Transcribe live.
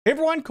Hey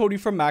everyone, Cody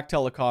from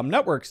Mactelecom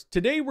Networks.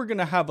 Today we're going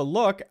to have a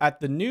look at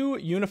the new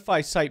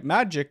UniFi Site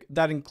Magic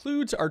that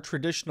includes our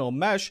traditional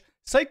mesh,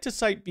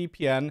 site-to-site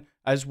VPN,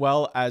 as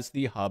well as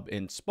the hub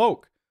and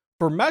spoke.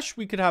 For mesh,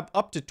 we could have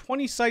up to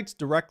 20 sites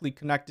directly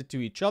connected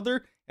to each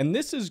other, and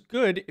this is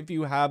good if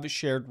you have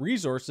shared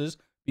resources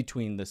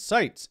between the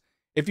sites.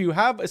 If you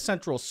have a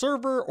central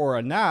server or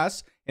a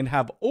NAS and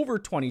have over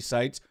 20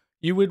 sites,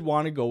 you would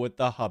want to go with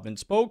the hub and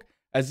spoke,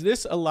 as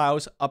this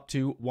allows up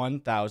to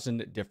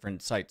 1,000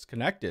 different sites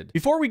connected.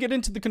 Before we get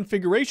into the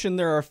configuration,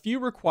 there are a few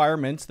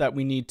requirements that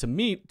we need to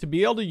meet to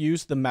be able to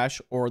use the mesh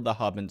or the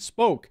hub and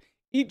spoke.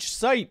 Each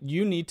site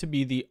you need to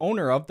be the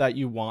owner of that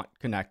you want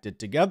connected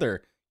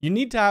together. You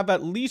need to have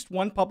at least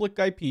one public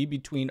IP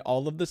between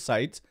all of the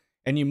sites,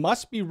 and you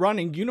must be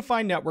running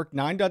UniFi Network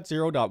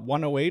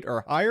 9.0.108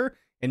 or higher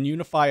and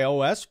UniFi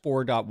OS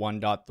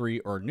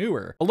 4.1.3 or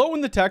newer. Below in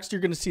the text, you're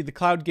going to see the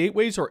cloud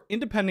gateways or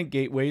independent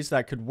gateways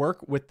that could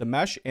work with the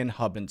mesh and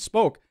hub and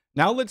spoke.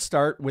 Now let's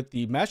start with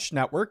the mesh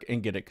network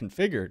and get it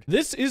configured.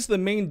 This is the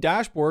main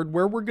dashboard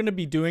where we're going to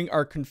be doing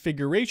our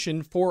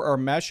configuration for our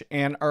mesh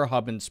and our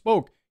hub and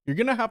spoke. You're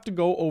going to have to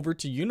go over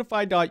to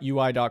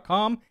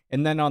unifi.ui.com,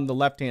 and then on the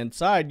left-hand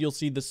side, you'll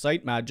see the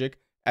Site Magic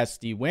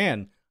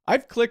SD-WAN.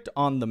 I've clicked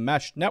on the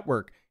mesh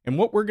network. And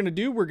what we're going to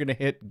do, we're going to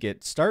hit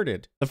get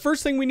started. The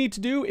first thing we need to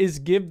do is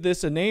give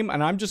this a name,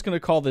 and I'm just going to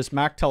call this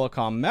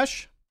Mactelecom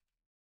Mesh.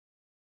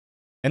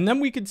 And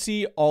then we could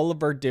see all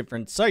of our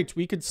different sites.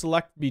 We could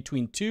select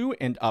between 2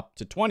 and up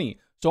to 20.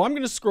 So I'm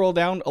going to scroll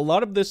down. A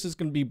lot of this is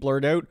going to be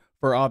blurred out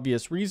for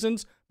obvious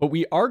reasons, but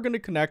we are going to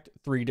connect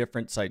 3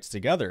 different sites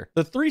together.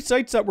 The 3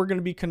 sites that we're going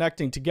to be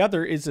connecting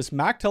together is this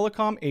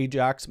Mactelecom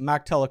Ajax,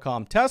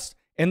 Mactelecom Test,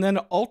 and then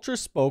Ultra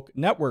Spoke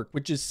Network,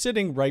 which is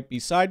sitting right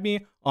beside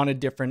me on a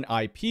different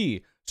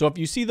IP. So if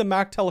you see the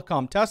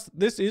Mactelecom Test,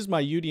 this is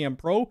my UDM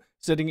Pro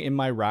sitting in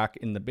my rack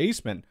in the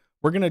basement.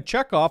 We're going to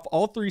check off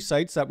all 3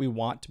 sites that we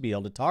want to be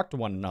able to talk to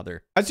one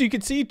another. As you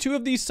can see, 2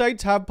 of these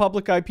sites have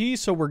public IP,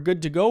 so we're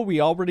good to go. We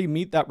already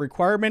meet that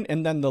requirement,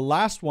 and then the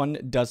last one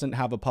doesn't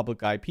have a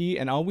public IP,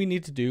 and all we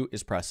need to do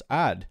is press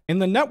add. And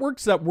the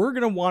networks that we're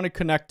going to want to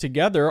connect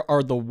together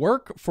are the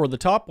work for the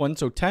top one,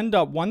 so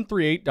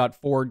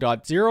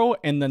 10.138.4.0,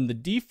 and then the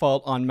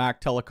default on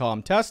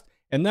Mactelecom Test,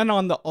 and then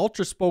on the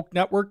Ultra Spoke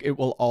network, it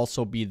will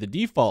also be the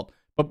default.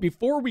 But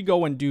before we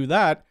go and do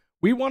that,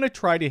 we want to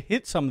try to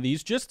hit some of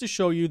these just to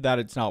show you that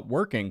it's not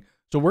working.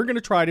 So we're going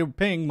to try to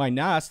ping my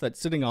NAS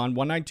that's sitting on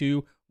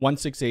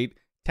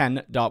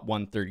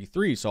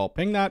 192.168.10.133. So I'll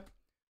ping that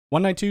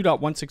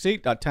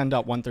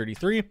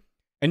 192.168.10.133,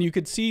 and you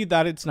could see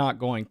that it's not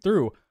going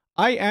through.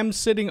 I am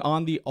sitting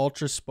on the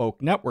Ultra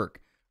Spoke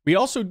network. We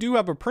also do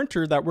have a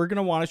printer that we're going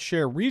to want to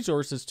share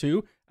resources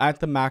to at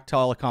the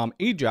Mactelecom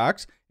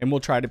Ajax, and we'll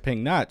try to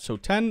ping that. So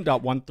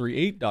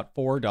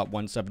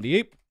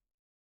 10.138.4.178.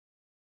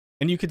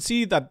 And you can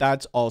see that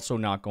that's also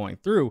not going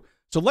through.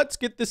 So let's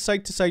get this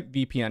site-to-site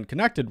VPN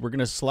connected. We're going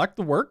to select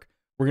the work.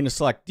 We're going to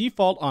select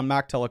default on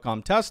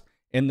Mactelecom Test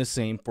and the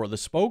same for the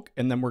spoke.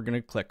 And then we're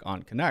going to click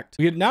on connect.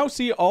 We now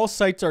see all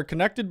sites are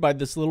connected by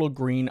this little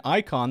green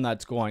icon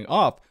that's going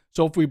off.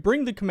 So if we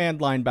bring the command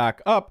line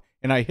back up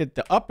and I hit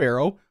the up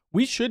arrow,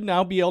 we should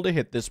now be able to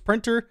hit this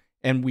printer,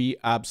 and we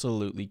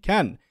absolutely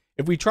can.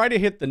 If we try to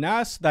hit the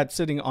NAS that's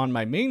sitting on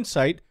my main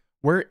site,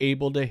 we're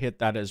able to hit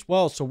that as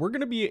well. So we're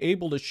going to be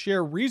able to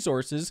share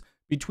resources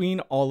between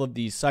all of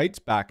these sites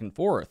back and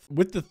forth.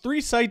 With the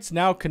 3 sites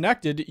now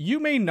connected, you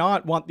may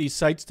not want these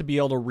sites to be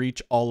able to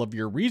reach all of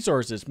your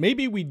resources.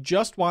 Maybe we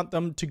just want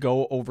them to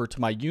go over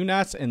to my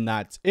UNAS, and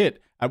that's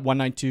it at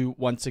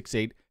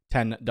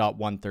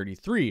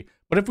 192.168.10.133.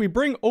 But if we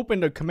bring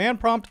open a command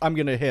prompt, I'm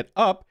going to hit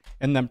up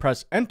and then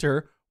press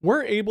enter.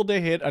 We're able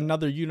to hit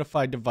another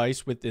unified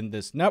device within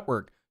this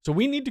network. So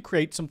we need to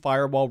create some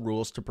firewall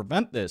rules to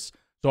prevent this.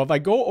 So if I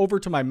go over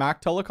to my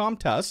Mactelecom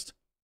Test,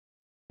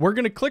 we're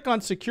going to click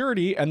on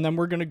security, and then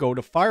we're going to go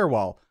to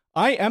firewall.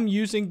 I am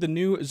using the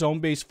new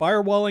zone-based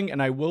firewalling,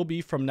 and I will be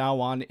from now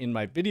on in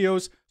my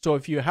videos. So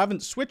if you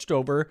haven't switched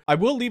over, I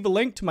will leave a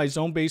link to my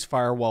zone-based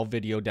firewall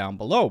video down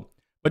below.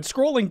 But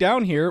scrolling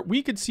down here,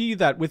 we could see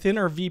that within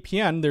our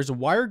VPN, there's a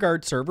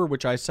WireGuard server,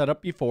 which I set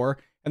up before,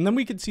 and then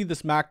we could see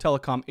this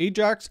Mactelecom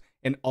Ajax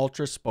and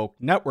Ultra Spoke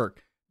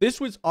network. This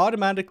was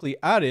automatically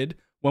added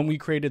when we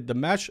created the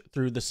mesh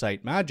through the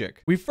Site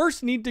Magic. We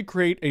first need to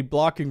create a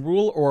blocking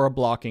rule or a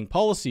blocking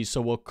policy. So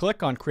we'll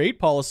click on create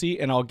policy,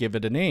 and I'll give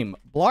it a name.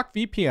 Block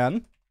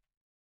VPN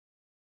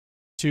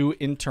to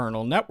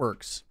internal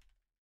networks.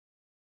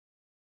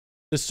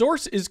 The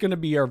source is going to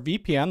be our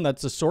VPN.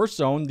 That's the source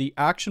zone. The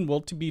action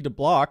will be to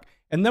block.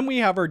 And then we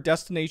have our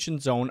destination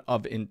zone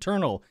of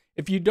internal.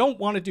 If you don't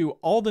want to do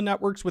all the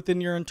networks within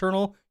your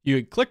internal, you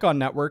would click on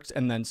networks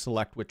and then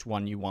select which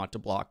one you want to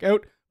block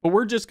out. But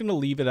we're just going to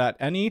leave it at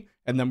any,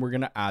 and then we're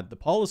going to add the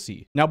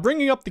policy. Now,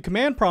 bringing up the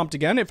command prompt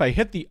again, if I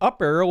hit the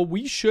up arrow,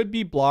 we should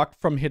be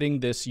blocked from hitting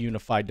this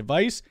unified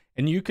device,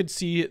 and you could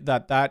see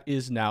that that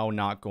is now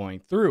not going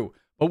through.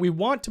 But we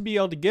want to be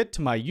able to get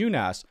to my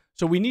UNAS,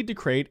 so we need to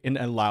create an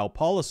allow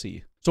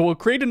policy. So we'll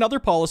create another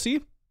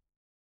policy.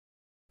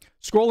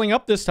 Scrolling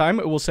up this time,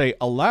 it will say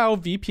allow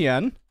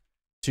VPN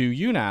to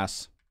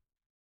UNAS.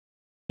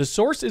 The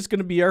source is going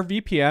to be our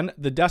VPN.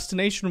 The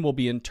destination will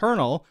be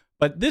internal,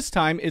 but this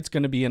time it's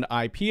going to be an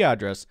IP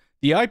address.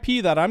 The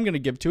IP that I'm going to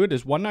give to it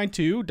is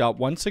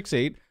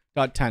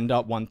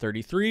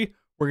 192.168.10.133.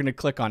 We're going to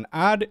click on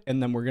add,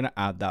 and then we're going to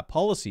add that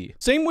policy.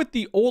 Same with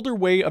the older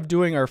way of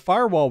doing our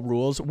firewall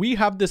rules. We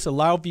have this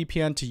allow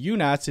VPN to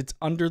UNAS. It's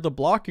under the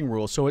blocking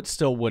rule, so it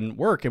still wouldn't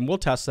work. And we'll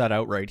test that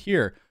out right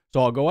here.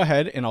 So I'll go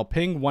ahead and I'll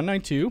ping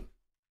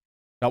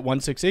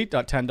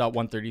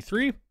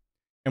 192.168.10.133.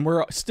 And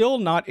we're still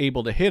not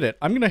able to hit it.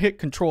 I'm going to hit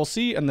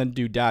Control-C and then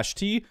do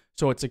 -T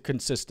so it's a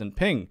consistent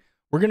ping.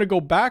 We're going to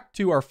go back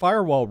to our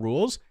firewall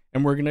rules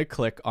and we're going to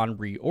click on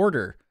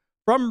reorder.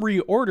 From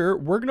reorder,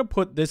 we're going to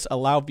put this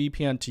allow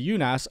VPN to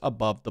UNAS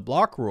above the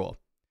block rule.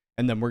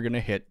 And then we're going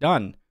to hit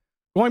done.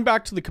 Going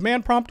back to the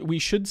command prompt, we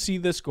should see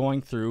this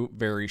going through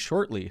very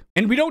shortly.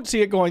 And we don't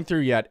see it going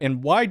through yet.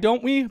 And why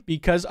don't we?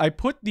 Because I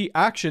put the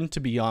action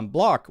to be on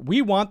block.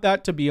 We want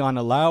that to be on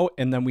allow,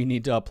 and then we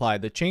need to apply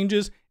the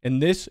changes.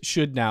 And this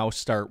should now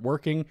start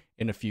working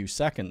in a few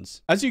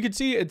seconds. As you can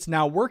see, it's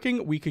now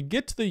working. We could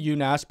get to the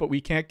UNAS, but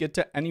we can't get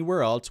to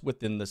anywhere else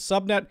within the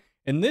subnet.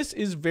 And this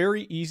is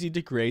very easy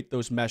to create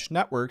those mesh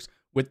networks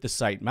with the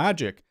Site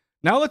Magic.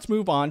 Now let's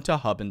move on to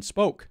hub and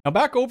spoke. Now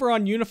back over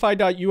on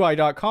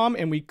UniFi.ui.com,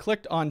 and we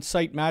clicked on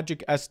Site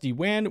Magic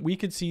SD-WAN, we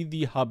could see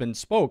the hub and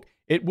spoke.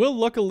 It will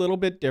look a little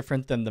bit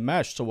different than the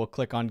mesh, so we'll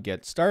click on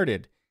get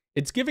started.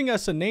 It's giving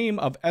us a name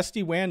of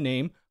SD-WAN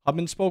name, hub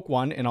and spoke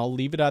 1, and I'll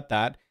leave it at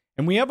that.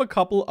 And we have a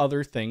couple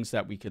other things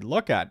that we could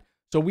look at.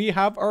 So we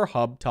have our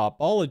hub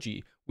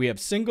topology. We have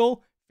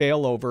single,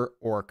 failover,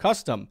 or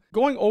custom.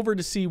 Going over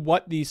to see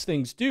what these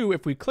things do,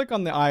 if we click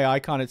on the eye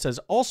icon, it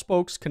says all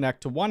spokes connect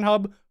to one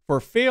hub. For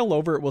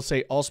failover, it will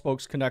say all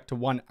spokes connect to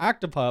one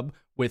active hub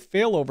with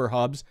failover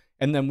hubs,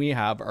 and then we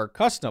have our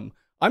custom.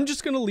 I'm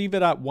just going to leave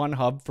it at one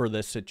hub for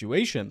this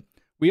situation.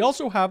 We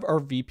also have our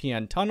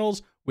VPN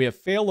tunnels. We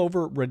have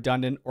failover,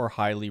 redundant, or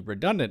highly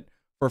redundant.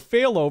 For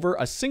failover,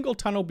 a single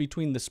tunnel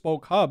between the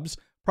spoke hubs,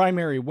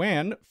 primary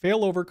WAN,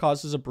 failover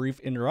causes a brief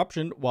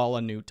interruption while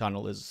a new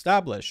tunnel is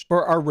established.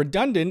 For our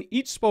redundant,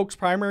 each spoke's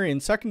primary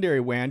and secondary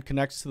WAN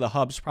connects to the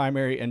hub's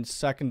primary and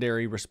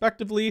secondary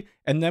respectively,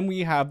 and then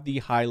we have the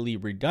highly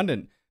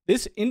redundant.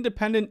 This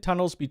independent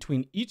tunnels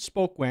between each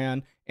spoke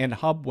WAN and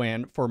hub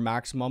WAN for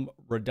maximum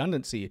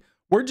redundancy.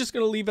 We're just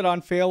going to leave it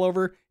on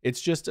failover.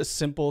 It's just a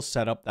simple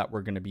setup that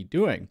we're going to be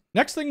doing.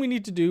 Next thing we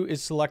need to do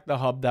is select the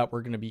hub that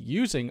we're going to be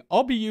using.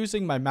 I'll be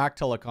using my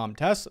Mactelecom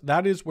test.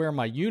 That is where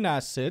my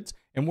UNAS sits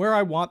and where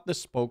I want the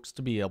spokes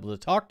to be able to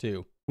talk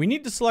to. We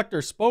need to select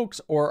our spokes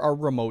or our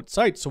remote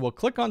site. So we'll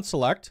click on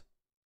select,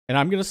 and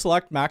I'm going to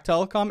select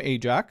Mactelecom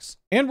Ajax.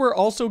 And we're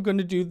also going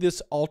to do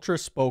this ultra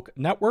spoke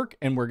network,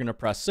 and we're going to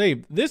press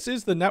save. This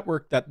is the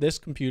network that this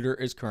computer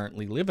is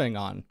currently living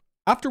on.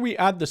 After we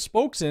add the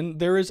spokes in,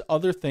 there is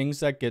other things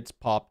that gets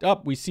popped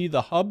up. We see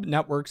the hub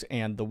networks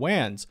and the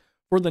WANs.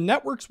 For the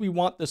networks we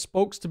want the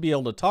spokes to be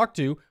able to talk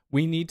to,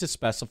 we need to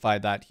specify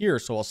that here.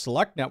 So I'll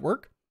select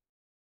network,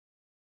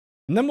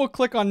 and then we'll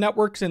click on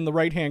networks in the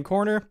right-hand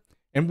corner,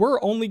 and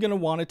we're only going to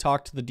want to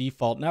talk to the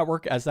default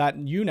network as that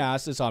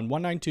UNAS is on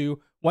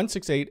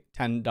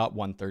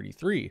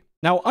 192.168.10.133.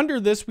 Now under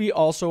this, we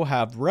also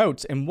have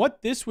routes, and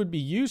what this would be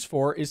used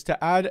for is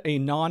to add a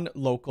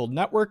non-local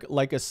network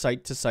like a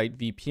site-to-site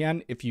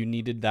VPN if you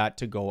needed that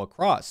to go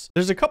across.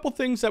 There's a couple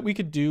things that we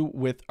could do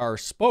with our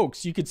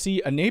spokes. You could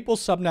see enable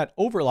subnet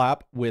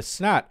overlap with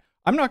SNAT.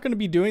 I'm not going to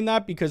be doing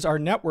that because our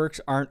networks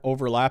aren't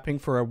overlapping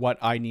for what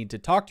I need to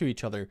talk to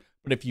each other.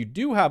 But if you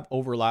do have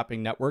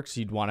overlapping networks,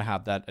 you'd want to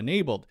have that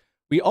enabled.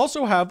 We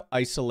also have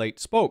isolate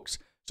spokes,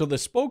 so the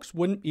spokes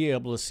wouldn't be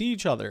able to see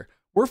each other.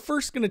 We're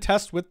first going to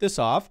test with this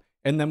off,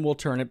 and then we'll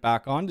turn it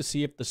back on to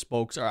see if the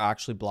spokes are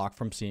actually blocked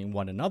from seeing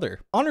one another.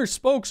 On our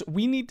spokes,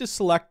 we need to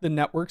select the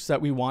networks that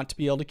we want to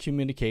be able to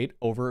communicate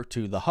over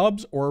to the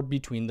hubs or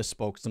between the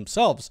spokes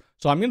themselves.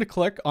 So I'm going to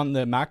click on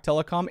the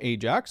Mactelecom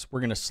Ajax.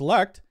 We're going to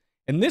select,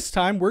 and this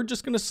time we're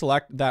just going to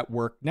select that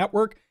work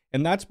network,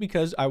 and that's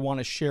because I want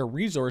to share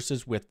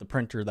resources with the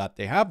printer that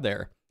they have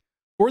there.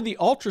 For the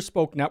Ultra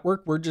Spoke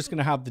network, we're just going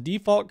to have the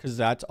default because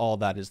that's all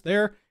that is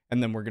there,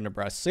 and then we're going to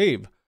press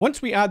save.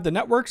 Once we add the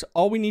networks,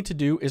 all we need to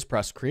do is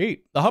press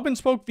create. The hub and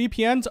spoke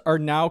VPNs are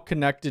now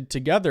connected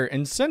together,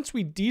 and since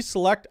we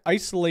deselect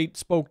isolate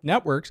spoke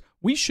networks,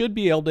 we should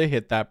be able to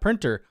hit that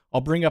printer.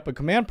 I'll bring up a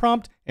command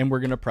prompt, and we're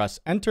going to press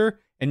enter,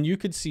 and you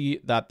could see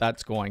that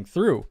that's going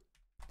through.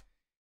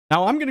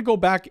 Now I'm going to go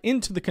back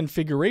into the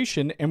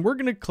configuration, and we're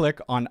going to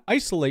click on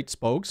isolate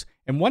spokes,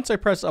 and once I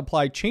press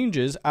apply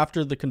changes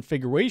after the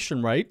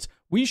configuration rights,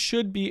 we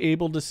should be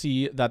able to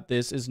see that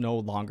this is no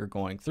longer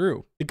going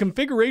through. The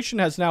configuration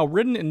has now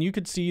written, and you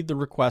could see the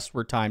requests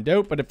were timed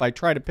out, but if I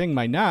try to ping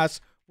my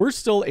NAS, we're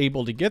still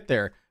able to get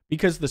there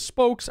because the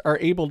spokes are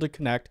able to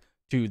connect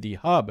to the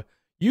hub.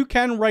 You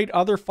can write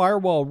other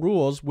firewall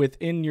rules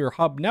within your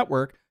hub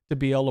network to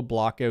be able to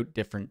block out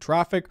different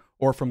traffic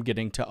or from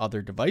getting to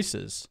other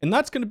devices. And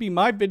that's going to be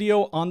my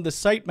video on the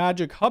Site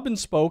Magic hub and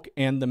spoke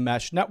and the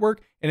mesh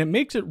network. And it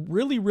makes it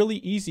really, really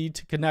easy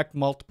to connect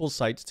multiple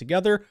sites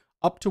together,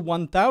 up to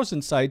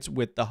 1,000 sites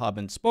with the hub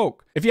and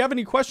spoke. If you have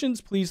any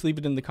questions, please leave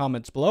it in the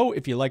comments below.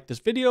 If you like this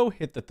video,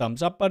 hit the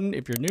thumbs up button.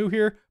 If you're new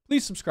here,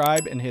 please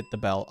subscribe and hit the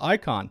bell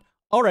icon.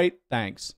 All right, thanks.